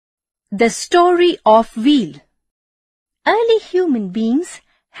The story of wheel. Early human beings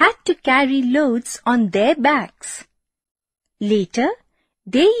had to carry loads on their backs. Later,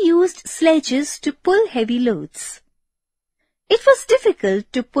 they used sledges to pull heavy loads. It was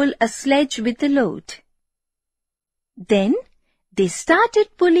difficult to pull a sledge with a load. Then, they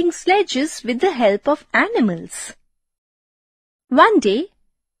started pulling sledges with the help of animals. One day,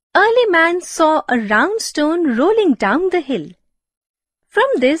 early man saw a round stone rolling down the hill. From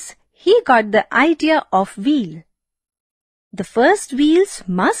this, he got the idea of wheel. The first wheels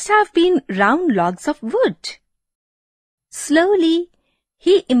must have been round logs of wood. Slowly,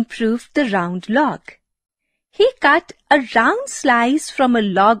 he improved the round log. He cut a round slice from a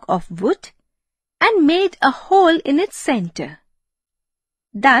log of wood and made a hole in its center.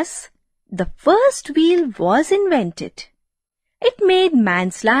 Thus, the first wheel was invented. It made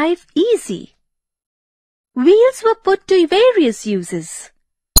man's life easy. Wheels were put to various uses.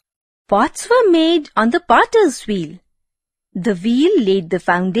 Pots were made on the potter's wheel. The wheel laid the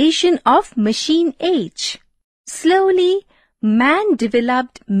foundation of machine age. Slowly, man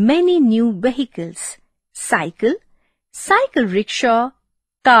developed many new vehicles: cycle, cycle rickshaw,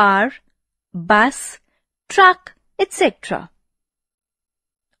 car, bus, truck, etc.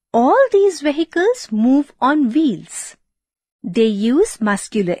 All these vehicles move on wheels. They use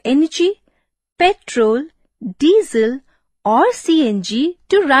muscular energy, petrol, diesel, or CNG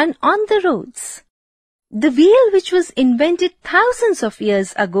to run on the roads. The wheel, which was invented thousands of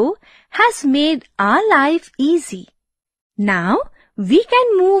years ago, has made our life easy. Now, we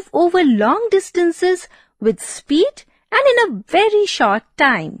can move over long distances with speed and in a very short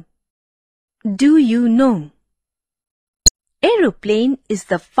time. Do you know? Aeroplane is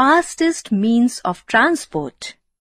the fastest means of transport.